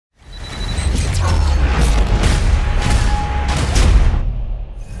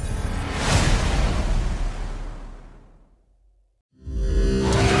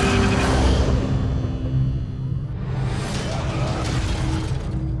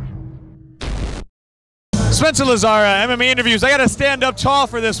Spencer Lazara, MMA interviews. I got to stand up tall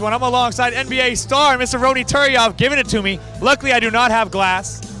for this one. I'm alongside NBA star, Mr. Ronny Turiaf, giving it to me. Luckily, I do not have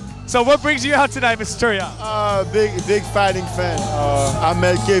glass. So what brings you out tonight, Mr. Turiaf? Big fighting fan. I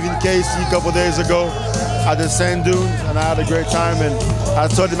met Kevin Casey a couple days ago at the Sand Dunes, and I had a great time, and I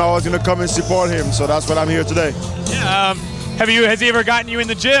told him I was going to come and support him, so that's what I'm here today. Yeah, has he ever gotten you in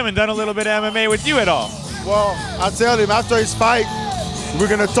the gym and done a little bit of MMA with you at all? Well, I tell him after his fight, we're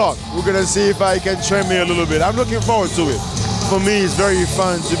going to talk. We're going to see if I can train me a little bit. I'm looking forward to it. For me, it's very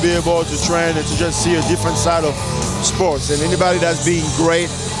fun to be able to train and to just see a different side of sports. And anybody that's being great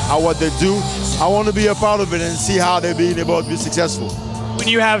at what they do, I want to be a part of it and see how they're being able to be successful. When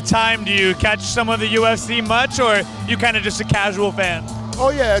you have time, do you catch some of the UFC much, or you kind of just a casual fan?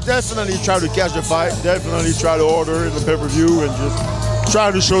 Oh yeah, definitely try to catch the fight. Definitely try to order in the pay-per-view and just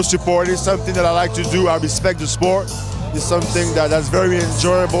try to show support. It's something that I like to do. I respect the sport. It's something that's very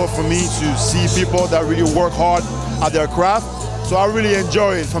enjoyable for me to see people that really work hard at their craft. So I really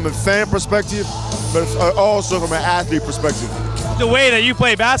enjoy it from a fan perspective, but also from an athlete perspective. The way that you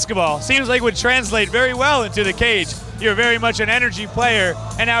play basketball seems like would translate very well into the cage. You're very much an energy player,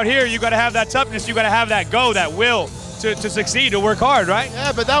 and out here you got to have that toughness, you got to have that go, that will to succeed, to work hard, right?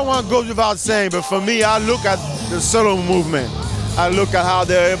 Yeah, but that one goes without saying. But for me, I look at the subtle movement. I look at how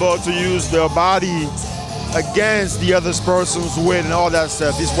they're able to use their body against the other person's weight and all that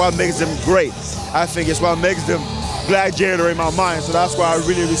stuff. It's what makes them great. I think it's what makes them gladiator in my mind. So that's why I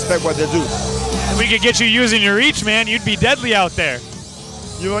really respect what they do. If we could get you using your reach, man, you'd be deadly out there.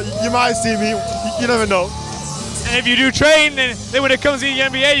 You might see me. You never know. And if you do train, then when it comes to the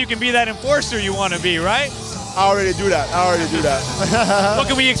NBA, you can be that enforcer you want to be, right? I already do that. What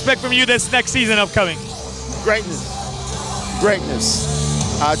can we expect from you this next season upcoming? Greatness.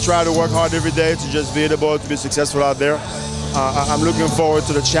 I try to work hard every day to just be able to be successful out there. I'm looking forward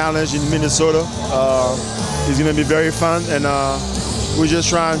to the challenge in Minnesota. It's going to be very fun, and we're just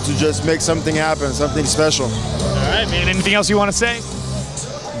trying to just make something happen, something special. All right, man. Anything else you want to say?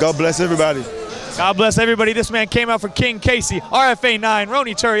 God bless everybody. God bless everybody. This man came out for King Casey, RFA 9,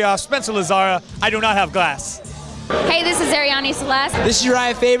 Ronny Turiaf, Spencer Lazara. I do not have glass. Hey, this is Ariane Celeste. This is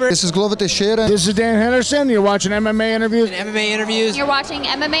Uriah Faber. This is Glover Teixeira. This is Dan Henderson. You're watching MMA Interviews. MMA Interviews. You're watching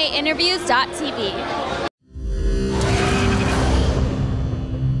MMAinterviews.tv.